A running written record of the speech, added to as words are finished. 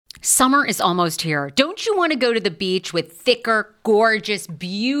Summer is almost here. Don't you want to go to the beach with thicker, gorgeous,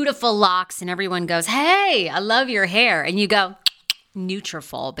 beautiful locks and everyone goes, "Hey, I love your hair." And you go,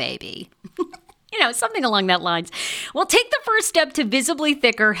 "Nutrafol, baby." Something along that lines. Well, take the first step to visibly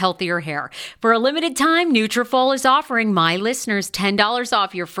thicker, healthier hair. For a limited time, Nutrafol is offering my listeners $10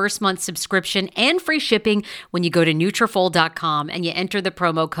 off your first month subscription and free shipping when you go to Nutrafol.com and you enter the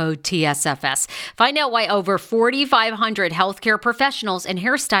promo code TSFS. Find out why over 4,500 healthcare professionals and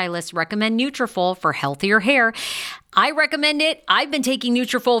hairstylists recommend Nutrafol for healthier hair. I recommend it. I've been taking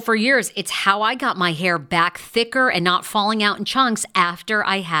Nutrafol for years. It's how I got my hair back thicker and not falling out in chunks after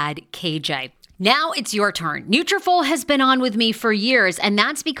I had KJ. Now it's your turn. Nutrafol has been on with me for years, and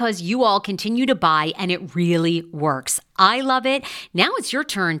that's because you all continue to buy, and it really works. I love it. Now it's your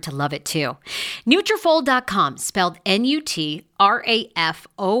turn to love it too. Nutrafol.com, spelled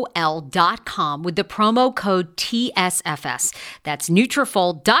Nutrafol.com with the promo code TSFS. That's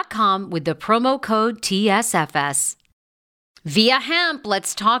Nutrafol.com with the promo code TSFS. Via Hemp,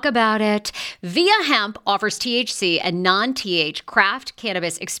 let's talk about it. Via Hemp offers THC and non-TH craft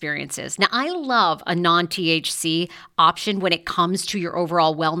cannabis experiences. Now, I love a non-THC option when it comes to your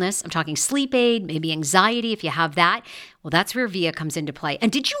overall wellness. I'm talking sleep aid, maybe anxiety if you have that. Well, that's where Via comes into play.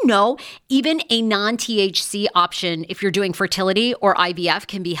 And did you know even a non-THC option, if you're doing fertility or IVF,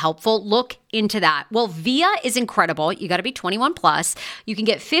 can be helpful? Look into that. Well, Via is incredible. You got to be 21 plus. You can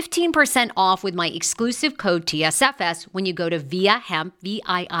get 15% off with my exclusive code TSFS when you go to Via Hemp,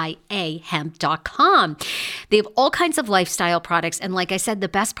 VIIA hemp.com. They have all kinds of lifestyle products. And like I said, the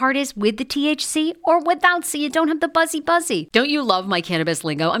best part is with the THC or without, so you don't have the buzzy. Don't you love my cannabis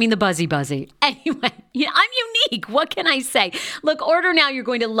lingo? I mean, the buzzy. Anyway, I'm unique. What can I say? Look, order now. You're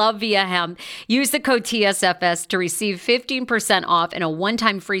going to love Via Hemp. Use the code TSFS to receive 15% off and a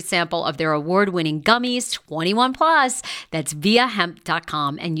one-time free sample of their award-winning gummies, 21 plus. That's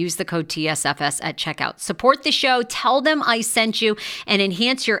viahemp.com and use the code TSFS at checkout. Support the show. Tell them I sent you and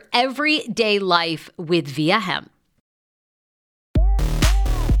enhance your everyday life with Via Hemp.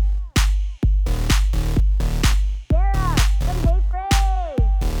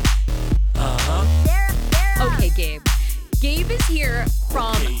 Okay, Gabe. Gabe is here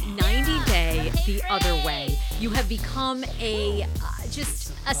from 90 Day the Other Way. You have become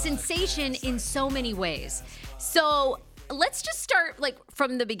just a sensation in so many ways. So let's just start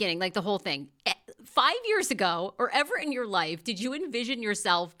from the beginning, the whole thing. 5 years ago or ever in your life, did you envision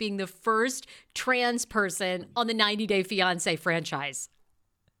yourself being the first trans person on the 90 Day Fiancé franchise?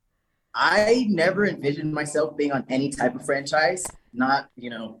 I never envisioned myself being on any type of franchise, not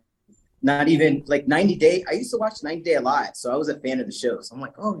even 90 Day. I used to watch 90 Day a lot, so I was a fan of the show. So I'm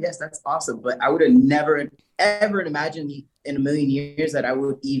like, oh, yes, that's awesome. But I would have never, ever imagined in a million years that I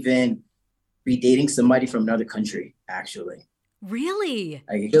would even be dating somebody from another country, actually. Really?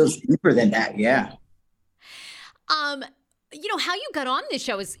 It goes deeper than that, yeah. How you got on this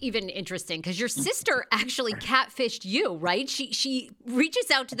show is even interesting because your sister actually catfished you, right? She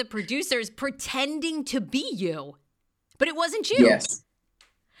reaches out to the producers pretending to be you, but it wasn't you. Yes.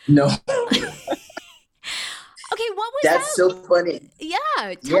 No. Okay, what was that? That's so funny.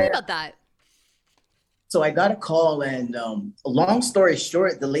 Yeah, tell me about that. So I got a call and long story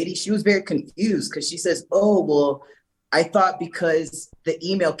short, the lady, she was very confused because she says, oh, well, I thought because the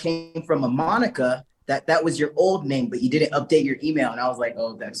email came from a Monica that was your old name, but you didn't update your email. And I was like,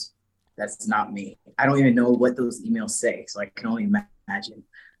 oh, that's not me. I don't even know what those emails say. So I can only imagine.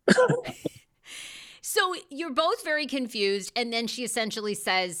 So you're both very confused. And then she essentially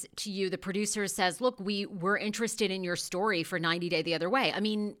says to you, the producer says, look, we're interested in your story for 90 Day the Other Way. I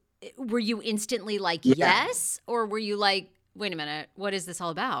mean, were you instantly like, yes? Or were you like, wait a minute, what is this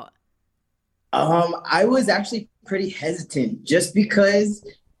all about? I was actually pretty hesitant just because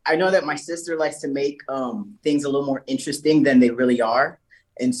I know that my sister likes to make things a little more interesting than they really are.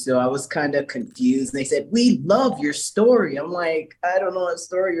 And so I was kind of confused. They said, we love your story. I'm like, I don't know what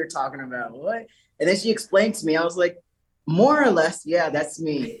story you're talking about. What? And then she explained to me, I was like, more or less, yeah, that's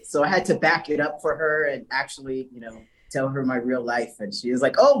me. So I had to back it up for her and actually, tell her my real life. And she was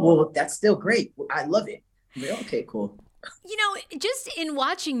like, oh, well, that's still great. I love it. I'm like, okay, cool. Just in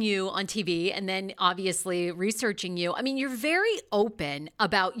watching you on TV and then obviously researching you, I mean, you're very open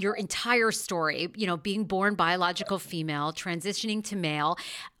about your entire story, being born biological female, transitioning to male.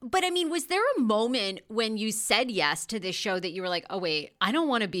 But I mean, was there a moment when you said yes to this show that you were like, oh, wait, I don't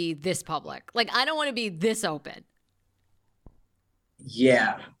want to be this public. I don't want to be this open.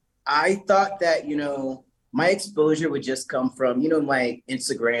 Yeah, I thought that, my exposure would just come from, my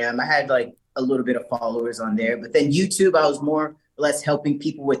Instagram. I had a little bit of followers on there, but then YouTube, I was more or less helping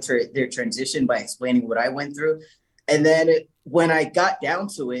people with their transition by explaining what I went through. And then when I got down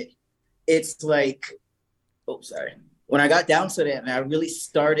to it, it's like, oh, sorry. When I got down to that and I really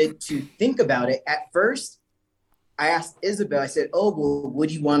started to think about it, at first, I asked Isabel, I said, oh, well,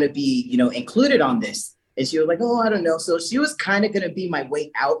 would you want to be, included on this? And she was like, oh, I don't know. So she was kind of going to be my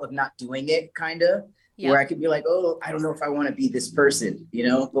way out of not doing it, kind of, where I could be like, oh, I don't know if I want to be this person,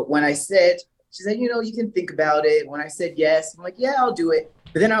 But when I said, she said, you can think about it. When I said yes, I'm like, yeah, I'll do it.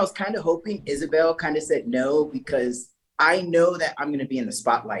 But then I was kind of hoping Isabel kind of said no, because I know that I'm going to be in the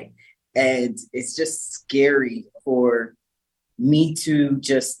spotlight. And it's just scary for me to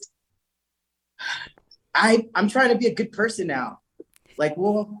just, I'm trying to be a good person now. Like,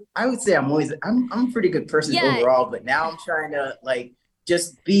 well, I would say I'm a pretty good person overall, but now I'm trying to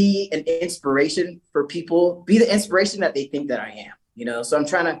just be an inspiration for people, be the inspiration that they think that I am. So I'm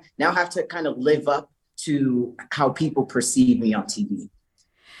trying to now have to kind of live up to how people perceive me on TV.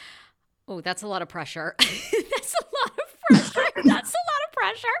 Oh, that's a lot of pressure. That's a lot of pressure. That's a lot of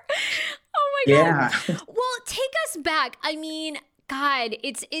pressure. Oh my God. Well, take us back. I mean, God,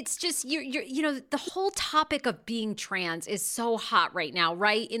 it's just you're the whole topic of being trans is so hot right now,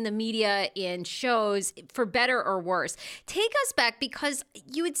 right? In the media, in shows, for better or worse. Take us back, because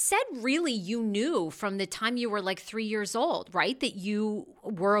you had said really you knew from the time you were like 3 years old, right? That you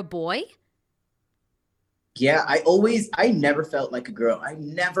were a boy. Yeah, I never felt like a girl. I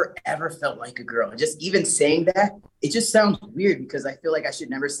never, ever felt like a girl. Just even saying that, it just sounds weird, because I feel like I should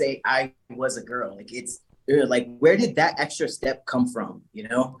never say I was a girl. Like, it's like, where did that extra step come from?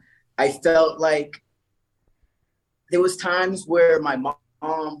 I felt like there was times where my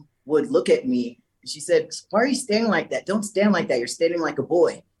mom would look at me and she said, why are you standing like that? Don't stand like that. You're standing like a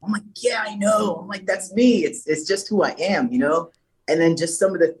boy. I'm like, yeah, I know. I'm like, that's me. It's just who I am, And then just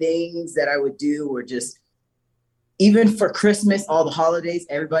some of the things that I would do were just, even for Christmas, all the holidays,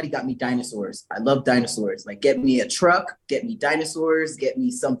 everybody got me dinosaurs. I love dinosaurs. Like, get me a truck, get me dinosaurs, get me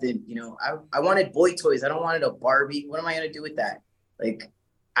something, I wanted boy toys. I don't want a Barbie. What am I going to do with that? Like,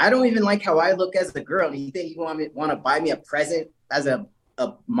 I don't even like how I look as a girl. And you think you want to buy me a present as a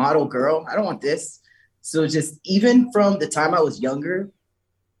model girl? I don't want this. So just even from the time I was younger,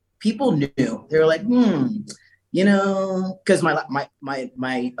 people knew. They were like, because my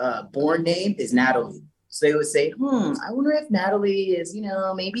born name is Natalie. So they would say, I wonder if Natalie is,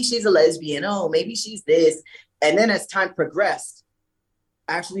 maybe she's a lesbian. Oh, maybe she's this. And then as time progressed,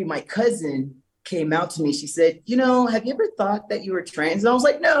 actually my cousin came out to me. She said, have you ever thought that you were trans? And I was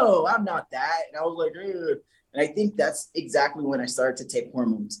like, no, I'm not that. And I was like, ugh. And I think that's exactly when I started to take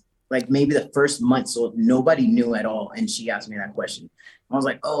hormones, like maybe the first month. So nobody knew at all. And she asked me that question. I was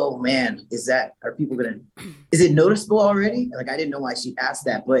like, oh man, is it noticeable already? Like, I didn't know why she asked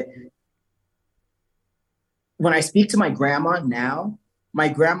that, but when I speak to my grandma now, my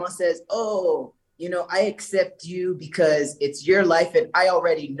grandma says, oh, I accept you because it's your life and I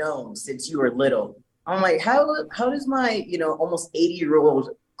already know since you were little. I'm like, how does my, almost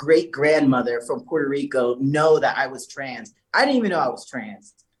 80-year-old great grandmother from Puerto Rico know that I was trans? I didn't even know I was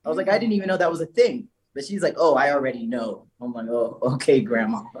trans. I was like, I didn't even know that was a thing. But she's like, oh, I already know. I'm like, oh, okay,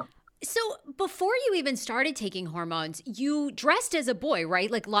 grandma. So before you even started taking hormones, you dressed as a boy,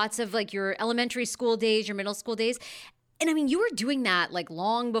 right? Like lots of like your elementary school days, your middle school days. And I mean, you were doing that like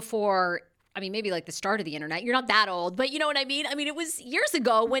long before, I mean, maybe like the start of the internet. You're not that old, but you know what I mean? I mean, it was years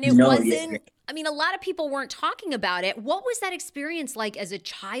ago when it wasn't, I mean, a lot of people weren't talking about it. What was that experience like as a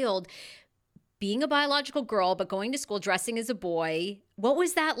child, being a biological girl, but going to school dressing as a boy? What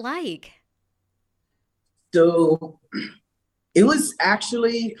was that like? So it was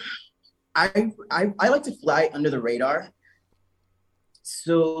actually, I like to fly under the radar.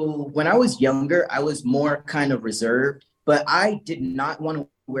 So when I was younger, I was more kind of reserved, but I did not want to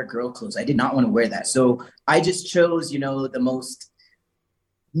wear girl clothes. I did not want to wear that. So I just chose, the most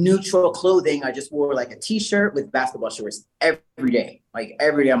neutral clothing. I just wore like a t-shirt with basketball shorts every day, like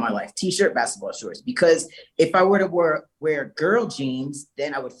every day of my life, t-shirt, basketball shorts. Because if I were to wear girl jeans,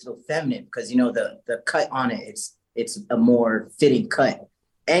 then I would feel feminine because, the cut on it, it's a more fitting cut.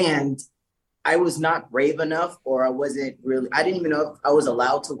 And I was not brave enough, or I didn't even know if I was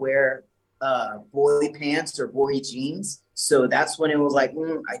allowed to wear boy pants or boy jeans. So that's when it was like,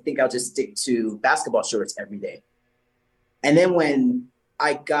 I think I'll just stick to basketball shorts every day. And then when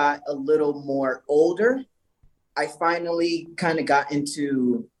I got a little more older, I finally kind of got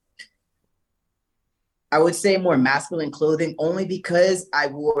into, I would say, more masculine clothing, only because I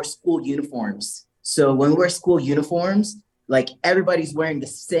wore school uniforms. So when we wear school uniforms, like everybody's wearing the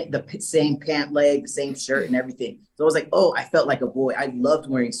same pant leg, the same shirt and everything. So I was like, oh, I felt like a boy. I loved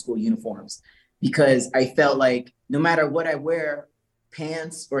wearing school uniforms because I felt like no matter what I wear,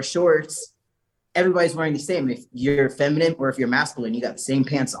 pants or shorts, everybody's wearing the same. If you're feminine or if you're masculine, you got the same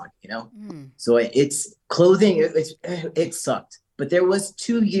pants on, you know? So it's clothing, it sucked. But there was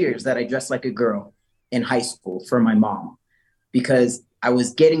 2 years that I dressed like a girl in high school for my mom because I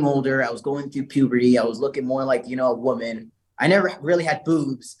was getting older. I was going through puberty. I was looking more like, you know, a woman. I never really had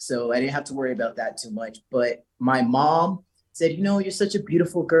boobs, so I didn't have to worry about that too much. But my mom said, you know, you're such a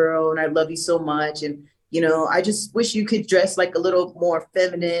beautiful girl and I love you so much. And, you know, I just wish you could dress like a little more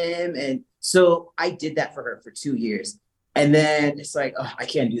feminine. And so I did that for her for 2 years. And then it's like, oh, I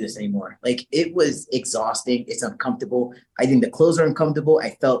can't do this anymore. Like, it was exhausting. It's uncomfortable. I think the clothes are uncomfortable.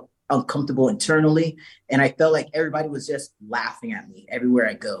 I felt uncomfortable internally. And I felt like everybody was just laughing at me everywhere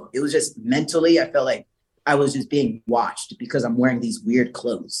I go. It was just mentally, I felt like I was just being watched because I'm wearing these weird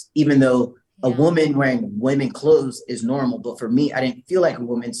clothes, even though a woman wearing women clothes is normal. But for me, I didn't feel like a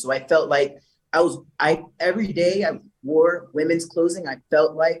woman. So I felt like every day I wore women's clothing. I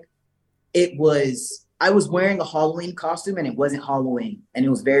felt like I was wearing a Halloween costume and it wasn't Halloween. And it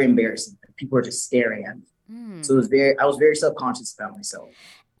was very embarrassing. People were just staring at me. So I was very self-conscious about myself.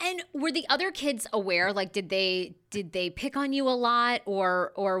 And were the other kids aware? Like, did they pick on you a lot,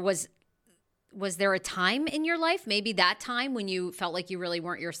 or was there a time in your life, maybe that time when you felt like you really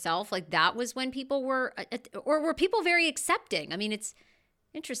weren't yourself? Like, that was when people were, or were people very accepting? I mean, it's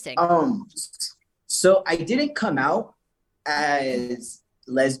interesting. So I didn't come out as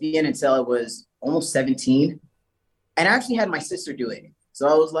lesbian until I was almost 17. And I actually had my sister do it. So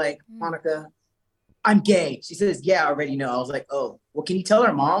I was like, Monica, I'm gay. She says, yeah, I already know. I was like, oh, well, can you tell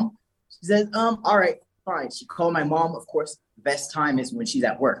her mom? She says, all right, fine. She called my mom. Of course, the best time is when she's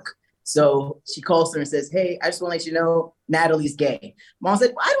at work. So she calls her and says, hey, I just want to let you know Natalie's gay. Mom's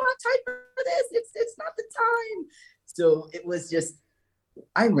like, well, I don't have time for this. It's not the time. So it was just,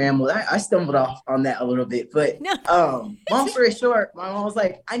 I rambled. I stumbled off on that a little bit. But long story short, my mom was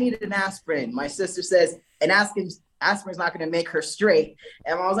like, I needed an aspirin. My sister says, an aspirin's not going to make her straight.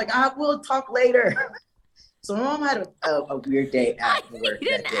 And I was like, we'll talk later. So my mom had a weird day at work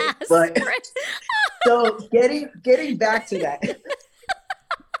that day. But so getting back to that.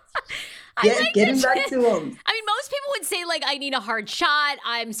 Getting back to him. I mean, most people would say, like, I need a hard shot.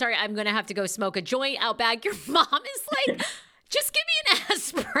 I'm sorry, I'm going to have to go smoke a joint out back. Your mom is like, just give me an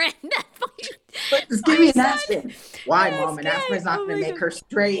aspirin. Just give me an aspirin. Why, Mom? An aspirin's not going to make her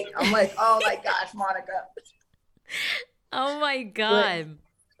straight. I'm like, oh my gosh, Monica. Oh my God.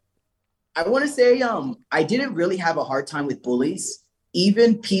 But I want to say, I didn't really have a hard time with bullies.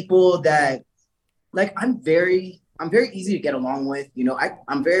 Even people that, like, I'm very easy to get along with. You know,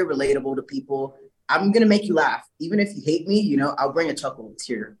 I'm very relatable to people. I'm going to make you laugh. Even if you hate me, you know, I'll bring a chuckle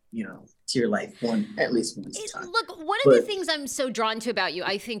to your life at least once a time. Look, one of the things I'm so drawn to about you,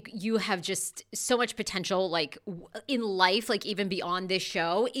 I think you have just so much potential, like, in life, like, even beyond this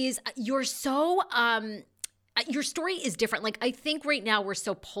show, is you're so, your story is different. Like, I think right now we're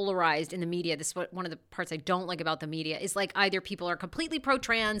so polarized in the media. This is one of the parts I don't like about the media is, like, either people are completely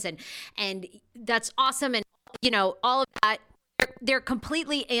pro-trans and that's awesome, and, you know, all of that. They're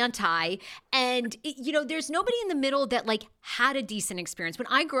completely anti, and you know, there's nobody in the middle that, like, had a decent experience. When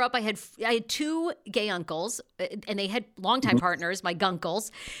I grew up, I had 2 gay uncles, and they had longtime partners, my gunkles,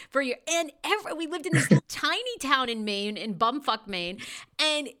 for a year. And we lived in this tiny town in Maine, in bumfuck Maine,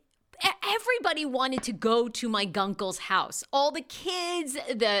 and everybody wanted to go to my gunkle's house. All the kids,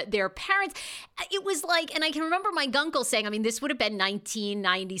 their parents. It was like, and I can remember my gunkle saying, I mean, this would have been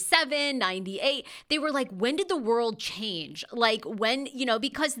 1997, 98. They were like, when did the world change? Like, when, you know,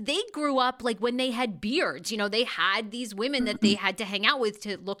 because they grew up, like, when they had beards, you know, they had these women that they had to hang out with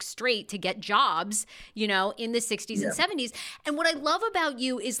to look straight, to get jobs, you know, in the 60s and 70s. And what I love about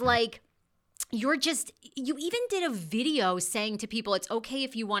you is, like, you even did a video saying to people, it's okay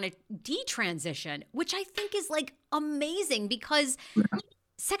if you want to detransition, which I think is, like, amazing, because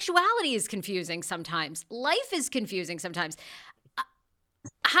sexuality is confusing sometimes. Life is confusing sometimes.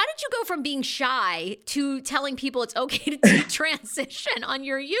 How did you go from being shy to telling people it's okay to detransition on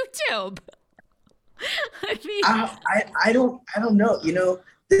your YouTube? I mean, I don't know. You know,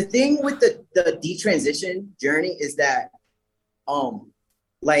 the thing with the detransition journey is that,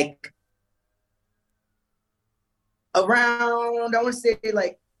 like, around, I want to say,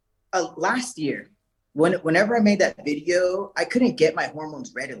 like, last year, whenever I made that video, I couldn't get my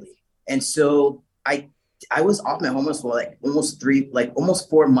hormones readily. And so I was off my hormones for, like, almost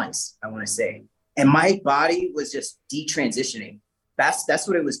 4 months, I want to say. And my body was just detransitioning. That's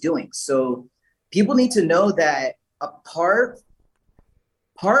what it was doing. So people need to know that a part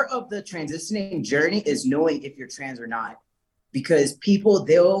of the transitioning journey is knowing if you're trans or not. Because people,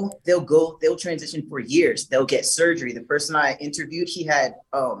 they'll transition for years. They'll get surgery. The person I interviewed, he had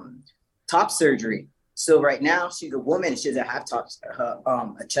top surgery. So right now she's a woman. She doesn't have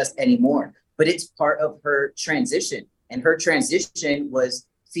a chest anymore, but it's part of her transition. And her transition was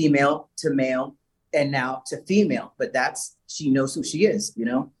female to male and now to female. But she knows who she is, you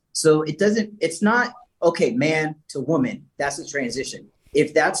know? So it's not, okay, man to woman. That's a transition.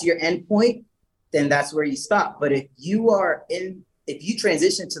 If that's your end point, then that's where you stop. But if you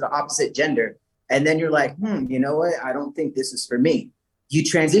transition to the opposite gender and then you're like, you know what? I don't think this is for me. You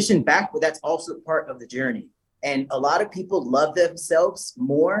transition back, but that's also part of the journey. And a lot of people love themselves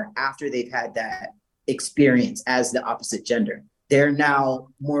more after they've had that experience as the opposite gender. They're now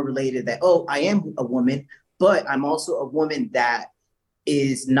more related that, oh, I am a woman, but I'm also a woman that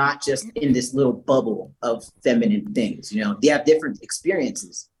is not just in this little bubble of feminine things. You know, they have different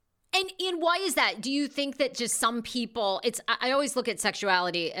experiences. And why is that? Do you think that just some people, I always look at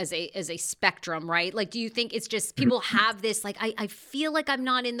sexuality as a spectrum, right? Like, do you think it's just people have this, like, I feel like I'm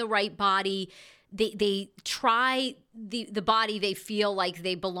not in the right body. They try the body they feel like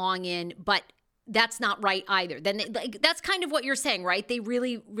they belong in, but that's not right either. Then that's kind of what you're saying, right? They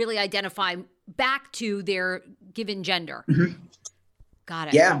really, really identify back to their given gender. Mm-hmm. Got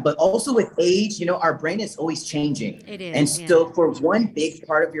it. Yeah, but also with age, you know, our brain is always changing. It is. And so for one big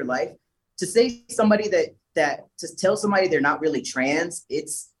part of your life, to say somebody that to tell somebody they're not really trans,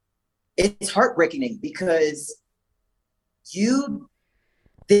 it's heartbreaking because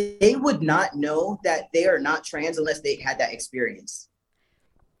they would not know that they are not trans unless they had that experience.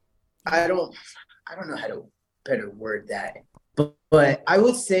 I don't know how to better word that, but I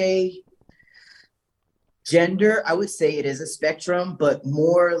would say gender, I would say it is a spectrum, but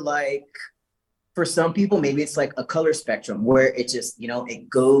more like for some people, maybe it's like a color spectrum where it just, you know, it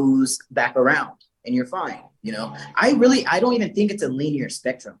goes back around and you're fine. You know, I don't even think it's a linear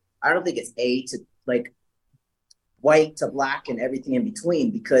spectrum. I don't think it's A to like white to black and everything in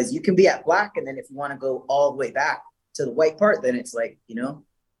between, because you can be at black. And then if you want to go all the way back to the white part, then it's like, you know,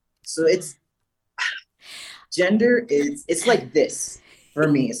 so it's gender it's like this for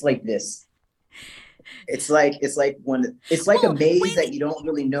me. It's like this. It's like a maze that you don't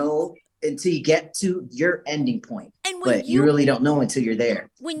really know until you get to your ending point. But you really don't know until you're there.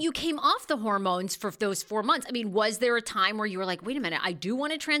 When you came off the hormones for those 4 months, I mean, was there a time where you were like, wait a minute, I do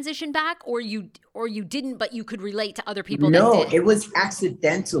want to transition back, or you didn't, but you could relate to other people? No, it was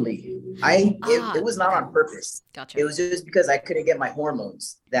accidentally. It was not on purpose. Gotcha. It was just because I couldn't get my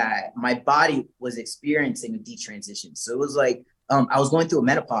hormones that my body was experiencing a detransition. So it was like, I was going through a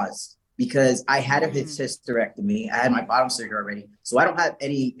menopause because I had a hysterectomy. I had my bottom surgery already. So I don't have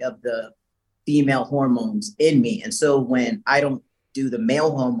any of the female hormones in me. And so when I don't do the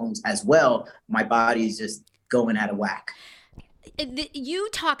male hormones as well, my body is just going out of whack. You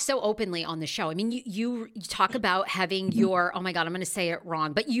talk so openly on the show. I mean, you talk about having your, oh my God, I'm going to say it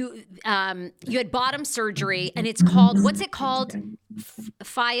wrong, but you had bottom surgery, and it's called, what's it called?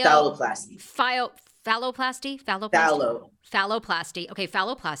 Phalloplasty. Phalloplasty. Okay,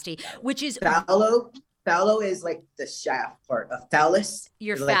 phalloplasty, which is Fallow is like the shaft part of phallus.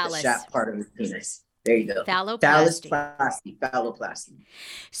 Your is phallus. Like the shaft part of the penis. There you go. Phalloplasty. Phalloplasty.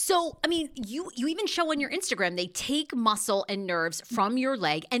 So, I mean, you even show on your Instagram, they take muscle and nerves from your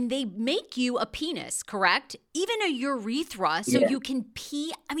leg and they make you a penis, correct? Even a urethra, so you can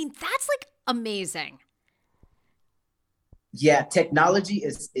pee. I mean, that's like amazing. Yeah, technology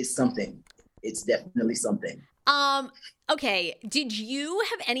is something. It's definitely something. Okay. Did you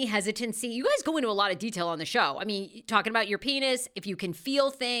have any hesitancy? You guys go into a lot of detail on the show. I mean, talking about your penis, if you can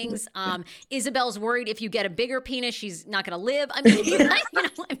feel things. Isabel's worried if you get a bigger penis, she's not going to live. I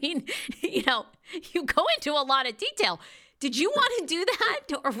mean, you go into a lot of detail. Did you want to do that?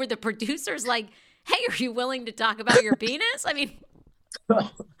 Or were the producers like, hey, are you willing to talk about your penis? I mean.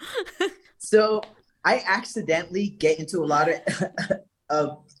 So I accidentally get into a lot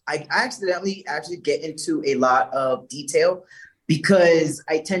of I accidentally actually get into a lot of detail because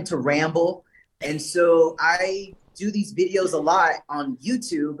I tend to ramble. And so I do these videos a lot on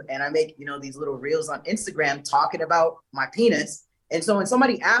YouTube, and I make, these little reels on Instagram talking about my penis. And so when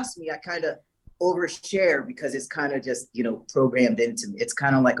somebody asks me, I kind of overshare because it's kind of just, programmed into me. It's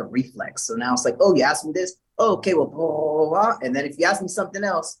kind of like a reflex. So now it's like, oh, you asked me this? Oh, okay, well, blah, blah, blah. And then if you ask me something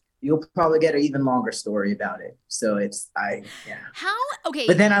else, you'll probably get an even longer story about it. So How? Okay.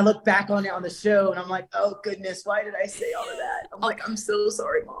 But then I look back on it on the show and I'm like, oh goodness, why did I say all of that? I'm like, I'm so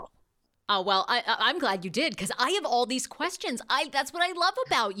sorry, Mom. Oh, well, I'm glad you did, because I have all these questions. That's what I love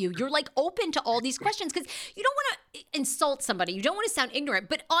about you. You're like open to all these questions because you don't want to insult somebody. You don't want to sound ignorant.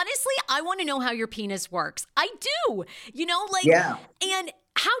 But honestly, I want to know how your penis works. I do. Yeah. And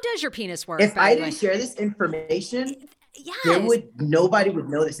how does your penis work? If I didn't share this information, Yes. Nobody would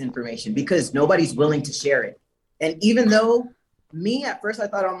know this information because nobody's willing to share it. And even though me at first, I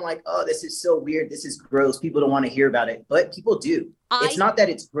thought, I'm like, oh, this is so weird. This is gross. People don't want to hear about it, but people do. It's not that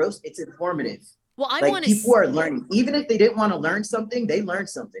it's gross. It's informative. Well, I like want people are learning. Even if they didn't want to learn something, they learned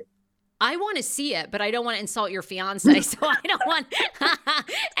something. I want to see it, but I don't want to insult your fiance, so I don't want.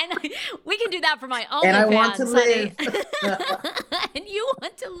 And we can do that for my own. And I want to live. And you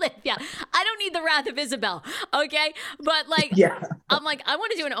want to live, yeah. I don't need the wrath of Isabel, okay? But like, I'm like, I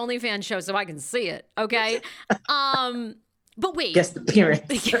want to do an OnlyFans show so I can see it, okay? But wait, guest appearance.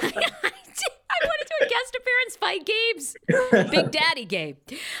 I want to do a guest appearance by Gabe's Big Daddy Gabe.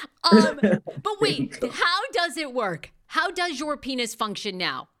 But wait, how does it work? How does your penis function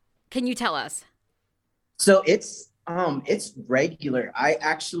now? Can you tell us? So it's regular. I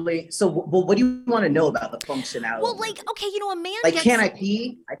actually, well, what do you want to know about the functionality? Well, like, okay, a man like, gets... can I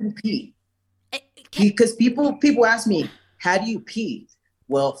pee? I can pee. Because people ask me, how do you pee?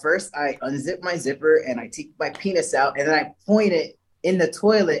 Well, first I unzip my zipper and I take my penis out and then I point it in the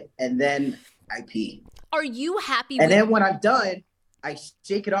toilet and then I pee. Are you happy And then when I'm done, I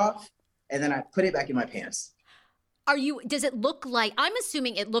shake it off and then I put it back in my pants. Does it look like, I'm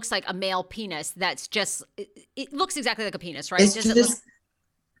assuming it looks like a male penis that's just, it looks exactly like a penis, right? It's just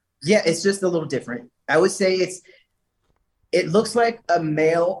a little different. I would say it looks like a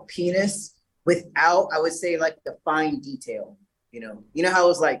male penis without, I would say, like the fine detail. You know how it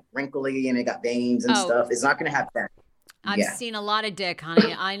was like wrinkly and it got veins and stuff? It's not going to have that. I've seen a lot of dick,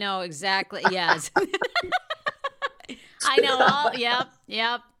 honey. I know exactly. Yes. I know.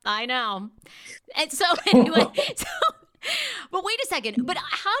 Yep. I know. And so anyway, but wait a second. But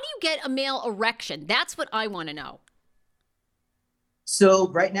how do you get a male erection? That's what I want to know. So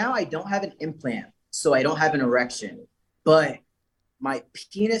right now I don't have an implant, so I don't have an erection. But my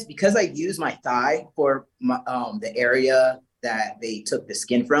penis, because I use my thigh for my, the area that they took the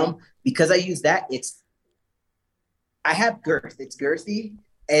skin from, because I use that, I have girth. It's girthy.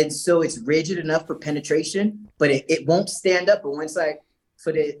 And so it's rigid enough for penetration, but it won't stand up. But once I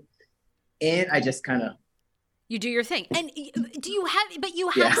put it in, I just kind of. You do your thing. And do you have, but you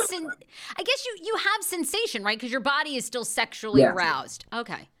have, I guess you have sensation, right? Because your body is still sexually aroused.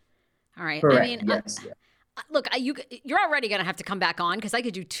 Okay. All right. Correct. I mean, look, you're already going to have to come back on because I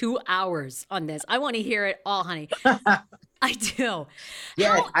could do 2 hours on this. I want to hear it all, honey. I do.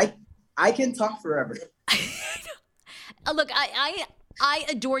 Yeah, I can talk forever. Look, I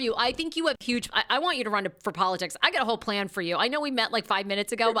adore you. I think you have huge. I want you to run for politics. I got a whole plan for you. I know we met like 5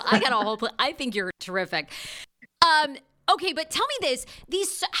 minutes ago, but I got a whole plan. I think you're terrific. Okay, but tell me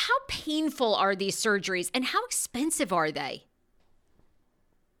this: how painful are these surgeries, and how expensive are they?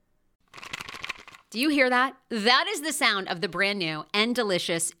 Do you hear that? That is the sound of the brand new and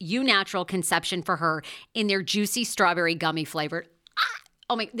delicious Eu Natural Conception for Her in their juicy strawberry gummy flavored.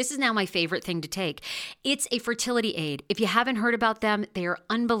 Oh my, this is now my favorite thing to take. It's a fertility aid. If you haven't heard about them, they are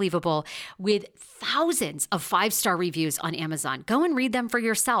unbelievable with thousands of 5-star reviews on Amazon. Go and read them for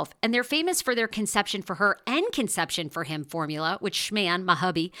yourself. And they're famous for their Conception for Her and Conception for Him formula, which Schman, my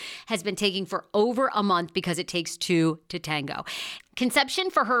hubby, has been taking for over a month because it takes 2 to tango. Conception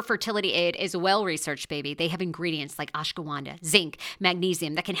for Her fertility aid is well-researched, baby. They have ingredients like ashwagandha, zinc,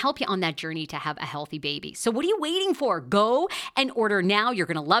 magnesium that can help you on that journey to have a healthy baby. So what are you waiting for? Go and order now. You're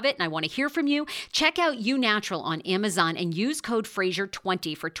going to love it, and I want to hear from you. Check out Eu Natural on Amazon and use code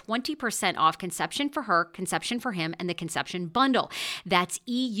Fraser20 for 20% off Conception for Her, Conception for Him, and the Conception Bundle. That's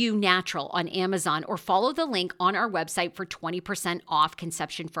EU Natural on Amazon, or follow the link on our website for 20% off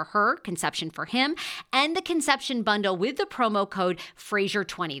Conception for Her, Conception for Him, and the Conception Bundle with the promo code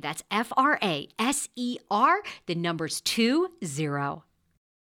Fraser20. That's Fraser, the numbers 20.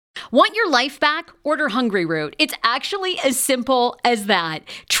 Want your life back? Order Hungry Root. It's actually as simple as that.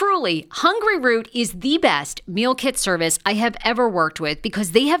 Truly, Hungry Root is the best meal kit service I have ever worked with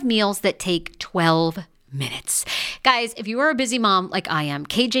because they have meals that take 12 minutes. Guys, if you are a busy mom like I am,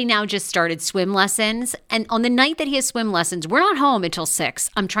 KJ now just started swim lessons. And on the night that he has swim lessons, we're not home until 6.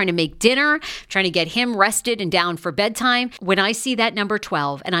 I'm trying to make dinner, trying to get him rested and down for bedtime. When I see that number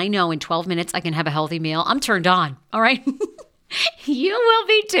 12, and I know in 12 minutes I can have a healthy meal, I'm turned on. All right. You will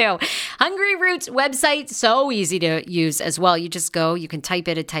be too. Hungry Root's website, so easy to use as well. You just go, you can type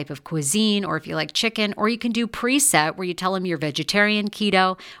in a type of cuisine, or if you like chicken, or you can do preset where you tell them you're vegetarian,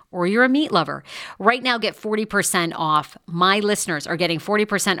 keto, or you're a meat lover. Right now, get 40% off. My listeners are getting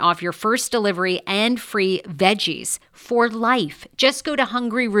 40% off your first delivery and free veggies for life. Just go to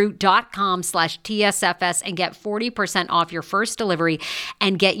hungryroot.com/TSFS and get 40% off your first delivery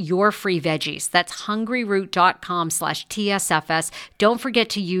and get your free veggies. That's hungryroot.com/TSFS. Don't forget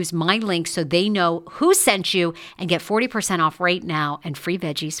to use my link link so they know who sent you and get 40% off right now and free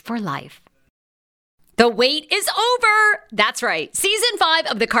veggies for life. The wait is over. That's right. Season 5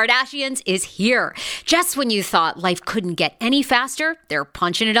 of The Kardashians is here. Just when you thought life couldn't get any faster, they're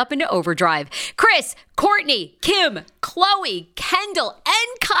punching it up into overdrive. Kris, Kourtney, Kim, Khloe, Kendall,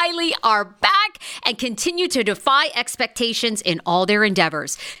 and Kylie are back and continue to defy expectations in all their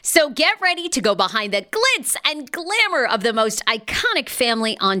endeavors. So get ready to go behind the glitz and glamour of the most iconic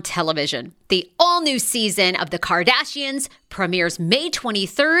family on television. The all-new season of The Kardashians premieres May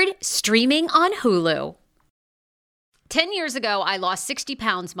 23rd, streaming on Hulu. 10 years ago, I lost 60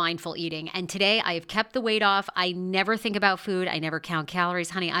 pounds mindful eating, and today I have kept the weight off. I never think about food. I never count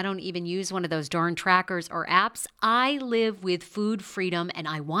calories. Honey, I don't even use one of those darn trackers or apps. I live with food freedom, and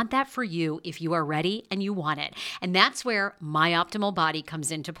I want that for you if you are ready and you want it. And that's where My Optimal Body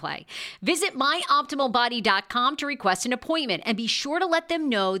comes into play. Visit myoptimalbody.com to request an appointment, and be sure to let them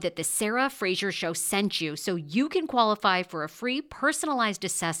know that the Sarah Fraser Show sent you so you can qualify for a free personalized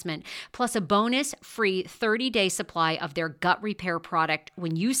assessment plus a bonus free 30-day supply of their gut repair product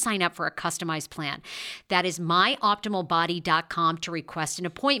when you sign up for a customized plan. That is myoptimalbody.com to request an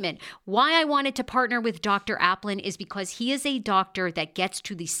appointment. Why I wanted to partner with Dr. Applin is because he is a doctor that gets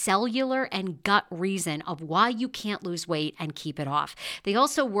to the cellular and gut reason of why you can't lose weight and keep it off. They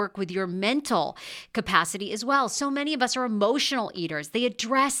also work with your mental capacity as well. So many of us are emotional eaters. They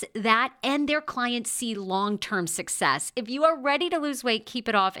address that, and their clients see long-term success. If you are ready to lose weight, keep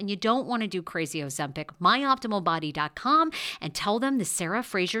it off, and you don't want to do crazy Ozempic, myoptimalbody.com, and tell them the Sarah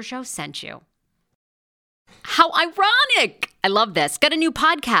Fraser Show sent you. How ironic! I love this. Got a new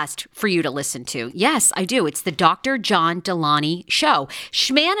podcast for you to listen to. Yes, I do. It's the Dr. John Delaney Show.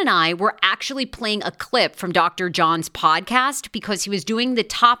 Schman and I were actually playing a clip from Dr. John's podcast because he was doing the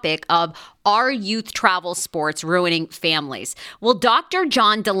topic of are youth travel sports ruining families? Well, Dr.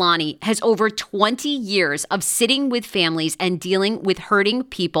 John Delaney has over 20 years of sitting with families and dealing with hurting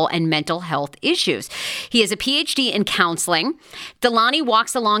people and mental health issues. He has a PhD in counseling. Delaney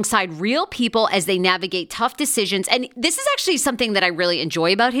walks alongside real people as they navigate tough decisions. And this is actually something that I really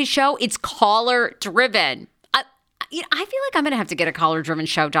enjoy about his show. It's caller driven. I feel like I'm going to have to get a caller-driven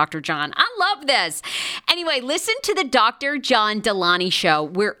show, Dr. John. I love this. Anyway, listen to the Dr. John Delaney Show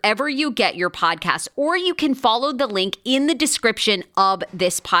wherever you get your podcast, or you can follow the link in the description of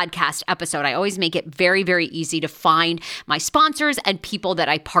this podcast episode. I always make it very, very easy to find my sponsors and people that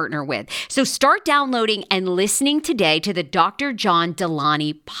I partner with. So start downloading and listening today to the Dr. John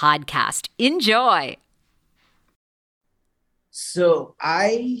Delaney podcast. Enjoy. So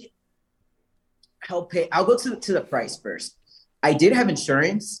I'll go to the price first. I did have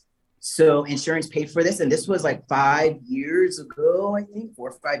insurance. So insurance paid for this. And this was like 5 years ago, I think 4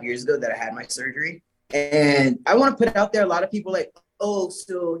 or 5 years ago that I had my surgery. And I want to put it out there. A lot of people like, oh,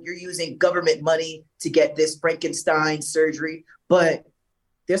 so you're using government money to get this Frankenstein surgery. But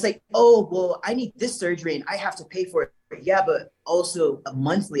there's like, oh, well, I need this surgery and I have to pay for it. Yeah, but also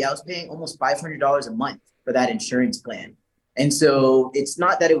monthly, I was paying almost $500 a month for that insurance plan. And so it's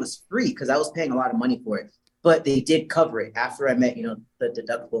not that it was free because I was paying a lot of money for it, but they did cover it after I met, the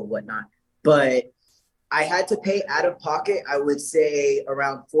deductible and whatnot. But I had to pay out of pocket, I would say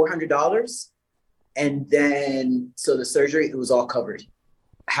around $400. And then, so the surgery, it was all covered.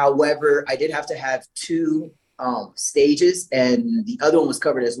 However, I did have to have 2 stages, and the other one was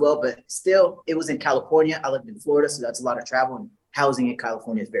covered as well, but still it was in California. I lived in Florida, so that's a lot of travel, and housing in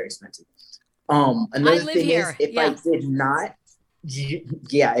California is very expensive. Another thing here. Is if I did not,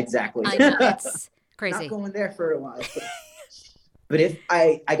 yeah, exactly. I know, it's crazy. Not going there for a while. But if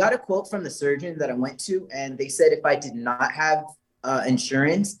I got a quote from the surgeon that I went to, and they said if I did not have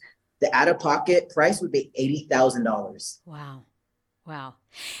insurance, the out-of-pocket price would be $80,000. Wow.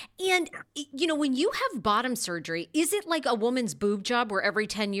 And, when you have bottom surgery, is it like a woman's boob job where every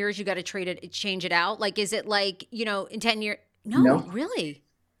 10 years you got to change it out? Like, is it like, in 10 years? No, really?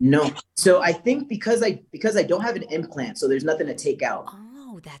 No. So I think because I don't have an implant, so there's nothing to take out.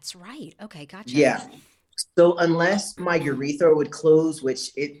 Oh, that's right. Okay, gotcha. Yeah. So unless my urethra would close, which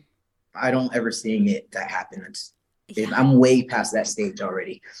I don't ever seeing that happen. I'm way past that stage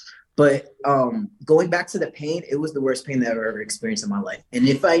already. But going back to the pain, it was the worst pain that I've ever experienced in my life. And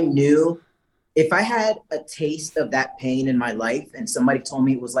if I had a taste of that pain in my life and somebody told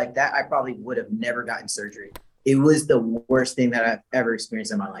me it was like that, I probably would have never gotten surgery. It was the worst thing that I've ever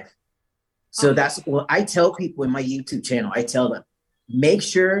experienced in my life. So that's what I tell people in my YouTube channel. I tell them, make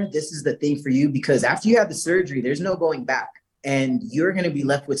sure this is the thing for you, because after you have the surgery, there's no going back, and you're going to be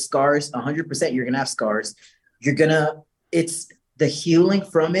left with scars. 100% you're going to have scars. It's the healing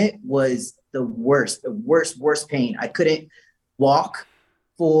from it was the worst pain. I couldn't walk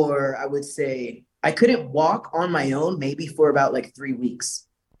for, I would say, I couldn't walk on my own maybe for about like 3 weeks.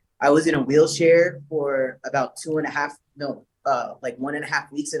 I was in a wheelchair for about two and a half, no, like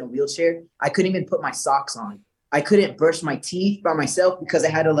 1.5 weeks in a wheelchair. I couldn't even put my socks on. I couldn't brush my teeth by myself because I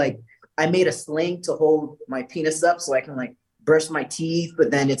had to like, I made a sling to hold my penis up so I can like brush my teeth.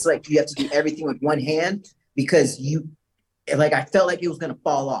 But then it's like, you have to do everything with one hand because like, I felt like it was going to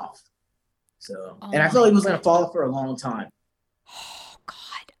fall off. So, and I felt like it was going to fall off for a long time. Oh God.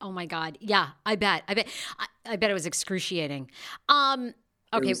 Oh my God. Yeah, I bet. I bet it was excruciating.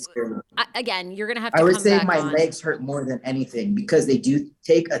 Okay. Again, you're gonna have to. I would come say back my on. legs hurt more than anything because they do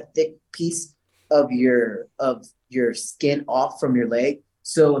take a thick piece of your skin off from your leg.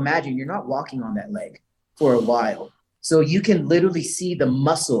 So imagine you're not walking on that leg for a while. So you can literally see the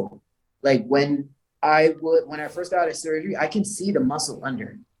muscle. Like when I first got out of surgery, I can see the muscle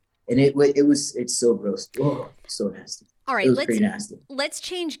under. And it's so gross. Oh, so nasty. All It right, was pretty nasty. let's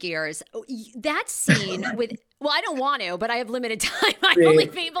change gears. That scene with, well, I don't want to, but I have limited time.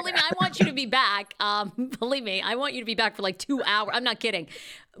 Believe me, I want you to be back. Believe me, I want you to be back for like 2 hours. I'm not kidding,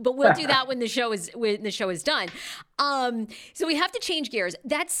 but we'll do that when the show is done. So we have to change gears.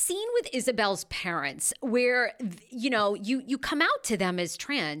 That scene with Isabel's parents, where you come out to them as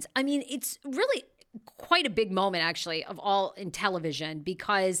trans. I mean, it's really quite a big moment, actually, of all in television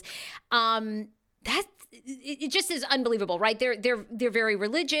because that. It just is unbelievable, right? They're very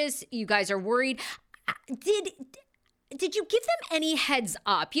religious. You guys are worried. Did you give them any heads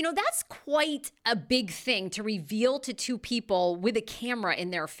up? That's quite a big thing to reveal to two people with a camera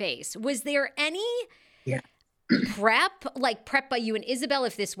in their face. Was there any prep by you and Isabel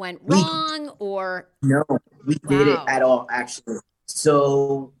if this went wrong or? No, we did it at all, actually.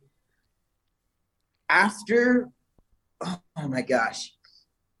 So after, oh my gosh,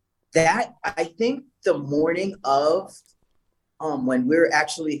 that I think the morning of when we were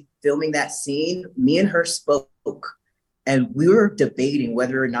actually filming that scene, me and her spoke and we were debating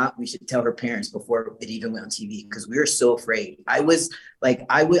whether or not we should tell her parents before it even went on TV because we were so afraid. I was like,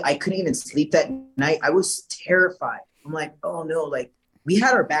 I couldn't even sleep that night. I was terrified. I'm like, oh no, like we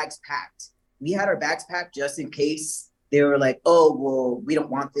had our bags packed. We had our bags packed just in case they were like, oh, well, we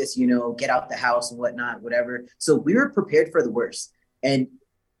don't want this, get out the house and whatnot, whatever. So we were prepared for the worst. And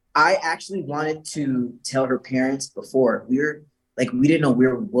I actually wanted to tell her parents before. We didn't know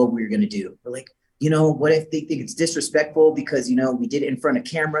what we were going to do. We're like, what if they think it's disrespectful because, we did it in front of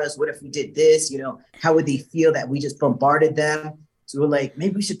cameras? What if we did this? How would they feel that we just bombarded them? So we're like,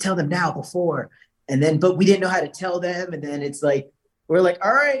 maybe we should tell them now before. And then, but we didn't know how to tell them. And then it's like, we're like,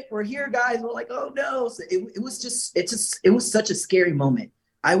 all right, we're here, guys. We're like, oh no. So it was such a scary moment.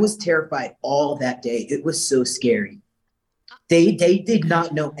 I was terrified all that day. It was so scary. They did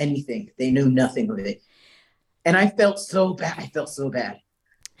not know anything. They knew nothing of it. And I felt so bad.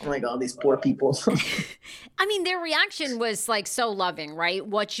 I'm like, all these poor people. I mean, their reaction was like so loving, right?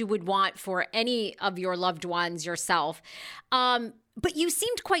 What you would want for any of your loved ones, yourself. But you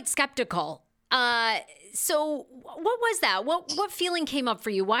seemed quite skeptical. So what was that? What feeling came up for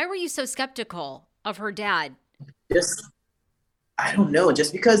you? Why were you so skeptical of her dad? I don't know,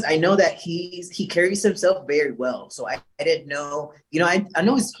 just because I know that he carries himself very well. So I didn't know, I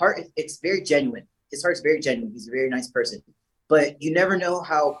know his heart, it's very genuine. His heart's very genuine. He's a very nice person, but you never know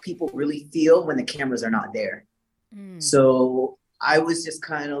how people really feel when the cameras are not there. So I was just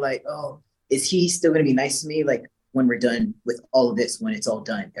kind of like, oh, is he still going to be nice to me? Like when we're done with all of this, when it's all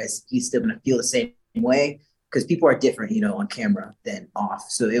done, is he still going to feel the same way? Because people are different, on camera than off.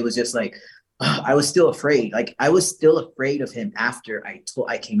 So it was just like, I was still afraid. Like I was still afraid of him after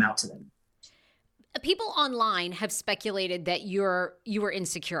I came out to them. People online have speculated that you were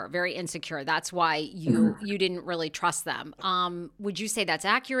insecure, very insecure. That's why you didn't really trust them. Would you say that's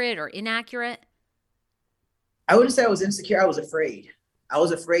accurate or inaccurate? I wouldn't say I was insecure. I was afraid. I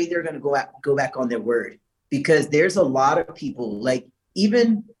was afraid they're going to go back on their word because there's a lot of people, like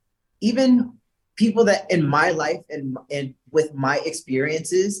even people that in my life and with my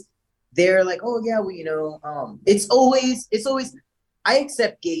experiences, they're like, oh yeah, well, it's always, I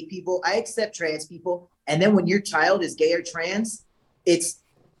accept gay people, I accept trans people. And then when your child is gay or trans, it's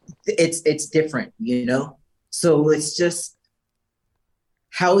different, So it's just,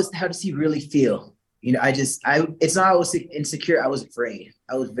 how does he really feel? It's not I was insecure. I was afraid.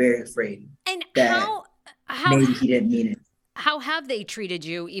 I was very afraid. And that how maybe he didn't mean it. How have they treated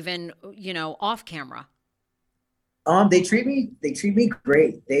you even, off camera? They treat me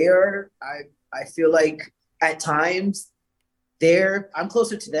great. They are, I feel like at times I'm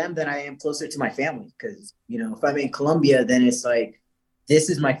closer to them than I am closer to my family. Cause if I'm in Colombia, then it's like,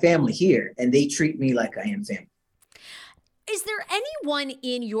 this is my family here. And they treat me like I am family. Is there anyone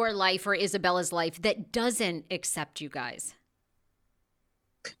in your life or Isabella's life that doesn't accept you guys?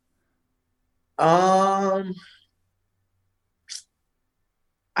 I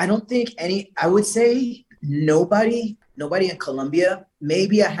don't think any, I would say nobody in Colombia.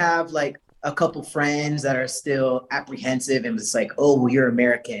 Maybe I have like a couple friends that are still apprehensive and it's like, oh, well, you're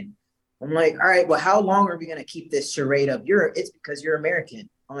American. I'm like, all right, well, how long are we going to keep this charade of it's because you're American?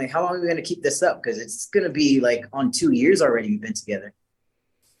 I'm like, how long are we going to keep this up? Because it's going to be like on 2 years already we've been together.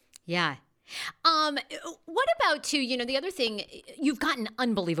 Yeah. What about too, the other thing, you've gotten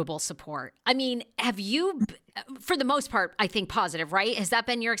unbelievable support. I mean, have you, for the most part, I think positive, right? Has that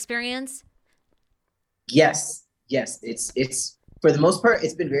been your experience? Yes. It's for the most part,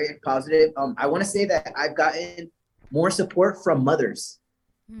 it's been very positive. I want to say that I've gotten more support from mothers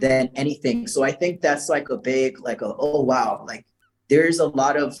than anything. So I think that's like a big, oh, wow. Like there's a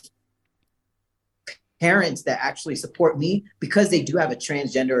lot of parents that actually support me because they do have a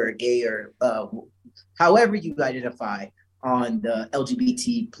transgender or a gay or however you identify on the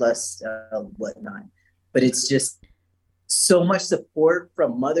LGBT plus whatnot. But it's just so much support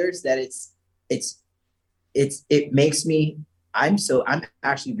from mothers that it makes me, I'm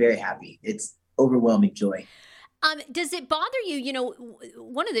actually very happy. It's overwhelming joy. Does it bother you?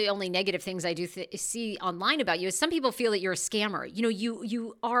 One of the only negative things I do see online about you is some people feel that you're a scammer.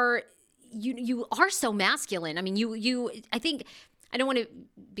 You are so masculine. I mean, I think, I don't want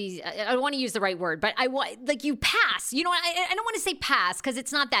to use the right word, but you pass. I don't want to say pass because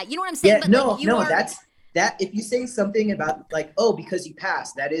it's not that. You know what I'm saying? Yeah, that's that. If you say something about like, oh, because you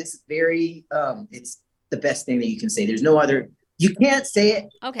passed, that is very, it's the best thing that you can say. There's no other, you can't say it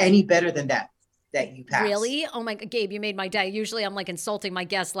any better than that you passed. Really? Oh my God, Gabe, you made my day. Usually I'm like insulting my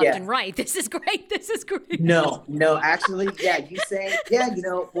guests left and right. This is great. No, actually, you say,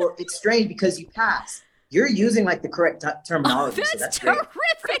 well, it's strange because you passed. You're using like the correct terminology. Oh, that's terrific.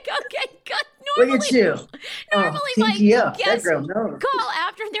 Great. Okay, good. Normally, look at you. Normally, my guests call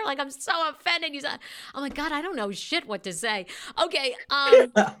after and they're like, I'm so offended. I'm like, God, I don't know shit what to say. Okay.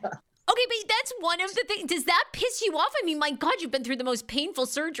 Okay, but that's one of the things. Does that piss you off? I mean, my God, you've been through the most painful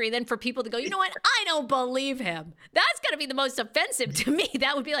surgery. Then for people to go, you know what? I don't believe him. That's got to be the most offensive to me.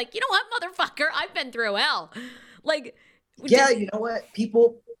 That would be like, you know what, motherfucker? I've been through hell. Like, yeah, you know what?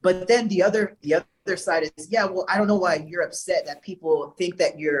 People, but then the other side is, well, I don't know why you're upset that people think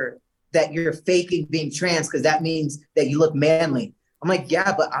that you're faking being trans because that means that you look manly. I'm like,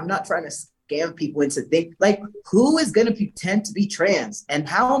 yeah, but I'm not trying to scam people into think like who is going to pretend to be trans and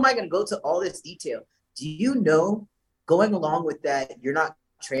how am I going to go to all this detail? Do you know going along with that you're not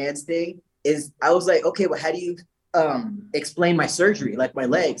trans thing is I was like, okay, well, how do you explain my surgery, like my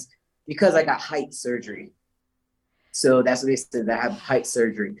legs? Because I got height surgery. So that's what they said, that I have height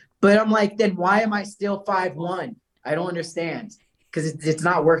surgery. But I'm like, then why am I still 5'1"? I don't understand because it's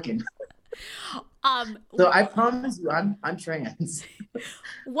not working. So I promise you, I'm trans.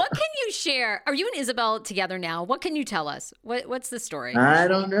 What can you share? Are you and Isabel together now? What can you tell us? What's the story? I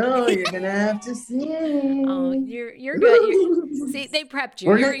don't know. You're gonna have to see. Oh, you're good. See, they prepped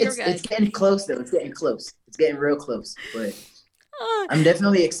you. You're good. It's getting close though. It's getting close. It's getting real close. But I'm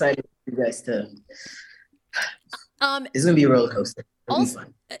definitely excited for you guys to. It's gonna be a roller coaster.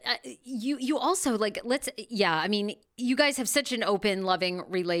 You also I mean, you guys have such an open, loving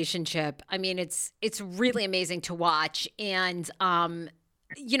relationship. I mean, it's really amazing to watch. And,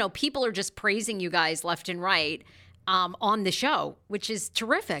 people are just praising you guys left and right on the show, which is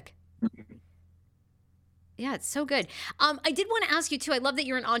terrific. Yeah, it's so good. I did want to ask you too. I love that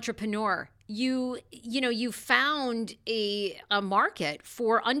you're an entrepreneur. You found a market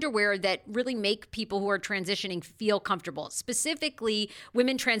for underwear that really make people who are transitioning feel comfortable. Specifically,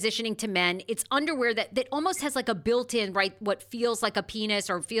 women transitioning to men. It's underwear that almost has like a built-in, right? What feels like a penis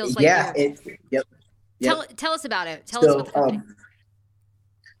or feels like Yep. Tell us about it. Tell us about the company.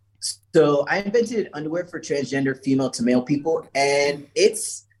 So I invented underwear for transgender female to male people, and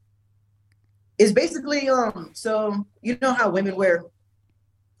it's basically so you know how women wear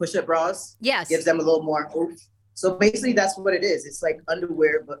push-up bras? Yes. Gives them a little more oomph. So basically that's what it is. It's like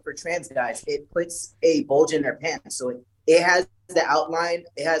underwear but for trans guys. It puts a bulge in their pants. So it has the outline,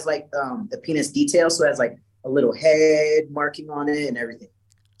 it has like the penis detail, so it has like a little head marking on it and everything.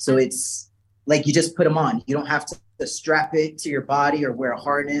 So it's like you just put them on. You don't have to strap it to your body or wear a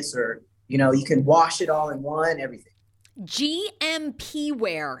harness or you can wash it all in one, everything. GMP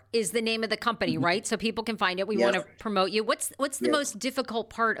Wear is the name of the company, right? So people can find it. We want to promote you. What's the most difficult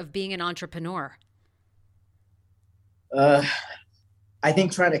part of being an entrepreneur? I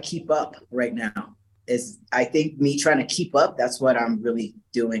think trying to keep up right now I think me trying to keep up. That's what I'm really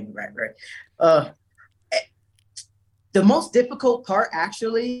doing. Right. The most difficult part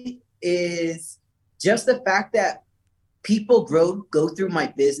actually is just the fact that people go through my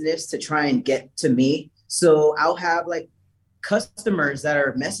business to try and get to me. So I'll have like customers that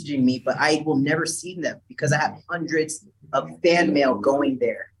are messaging me, but I will never see them because I have hundreds of fan mail going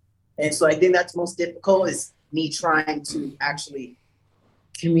there. And so I think that's most difficult is me trying to actually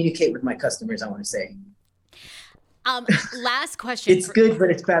communicate with my customers, I want to say. Last question. It's good, but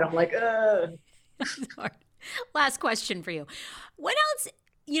it's bad. I'm like, Last question for you. What else,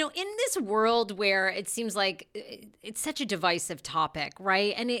 in this world where it seems like it's such a divisive topic,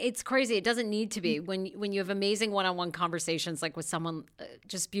 right? And it's crazy. It doesn't need to be when you have amazing one-on-one conversations like with someone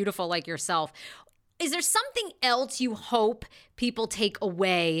just beautiful like yourself. Is there something else you hope people take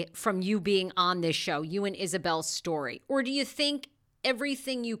away from you being on this show, you and Isabel's story? Or do you think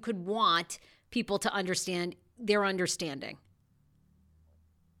everything you could want people to understand, they're understanding?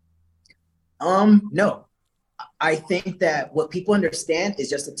 No. I think that what people understand is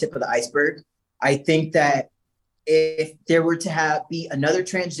just the tip of the iceberg. I think that if there were to be another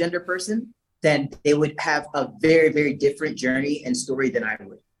transgender person, then they would have a very, very different journey and story than I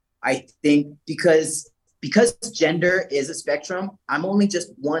would. I think because gender is a spectrum, I'm only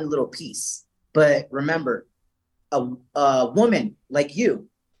just one little piece. But remember, a woman like you,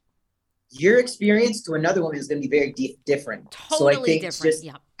 your experience to another woman is going to be very different. Totally so I think different.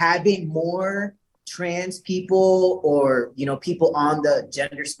 Just having more trans people or, people on the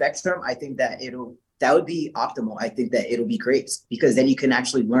gender spectrum, I think that that would be optimal. I think that it'll be great because then you can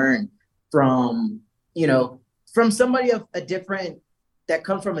actually learn from somebody of that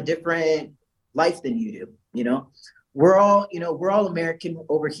comes from a different life than you do. We're all American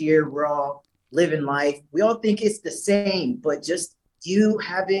over here. We're all living life. We all think it's the same, but just you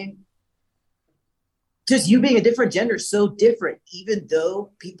being a different gender is so different. Even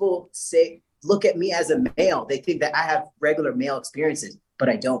though people look at me as a male, they think that I have regular male experiences, but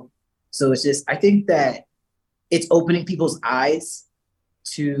I don't. So it's just, I think that it's opening people's eyes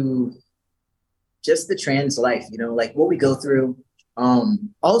to just the trans life, like what we go through.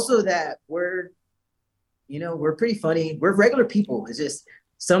 Also that we're pretty funny. We're regular people. It's just,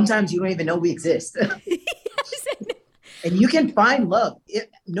 sometimes you don't even know we exist. And you can find love.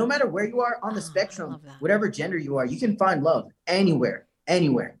 No matter where you are on the spectrum, whatever gender you are, you can find love anywhere.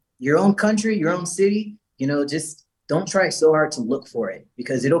 Your own country, your own city, just don't try so hard to look for it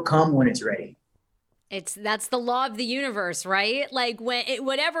because it'll come when it's ready. That's the law of the universe, right? Like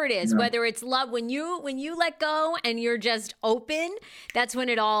whatever it is, whether it's love, when you let go and you're just open, that's when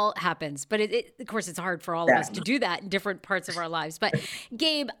it all happens. But of course, it's hard for all of us to do that in different parts of our lives. But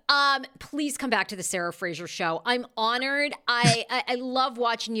Gabe, please come back to the Sarah Fraser Show. I'm honored. I love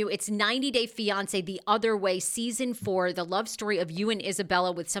watching you. It's 90 Day Fiance, The Other Way, Season 4, the love story of you and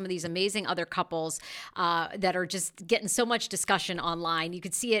Isabella with some of these amazing other couples that are just getting so much discussion online. You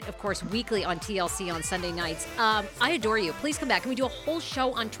can see it, of course, weekly on TLC on Sunday nights. I adore you. Please come back. Can we do a whole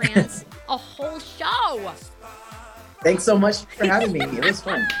show on trans? A whole show. Thanks so much for having me. It was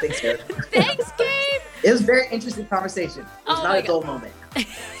fun. Thanks, Gabe. Thanks, Gabe. It was a very interesting conversation. It was not a dull moment.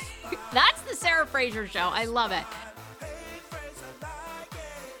 That's the Sarah Fraser Show. I love it.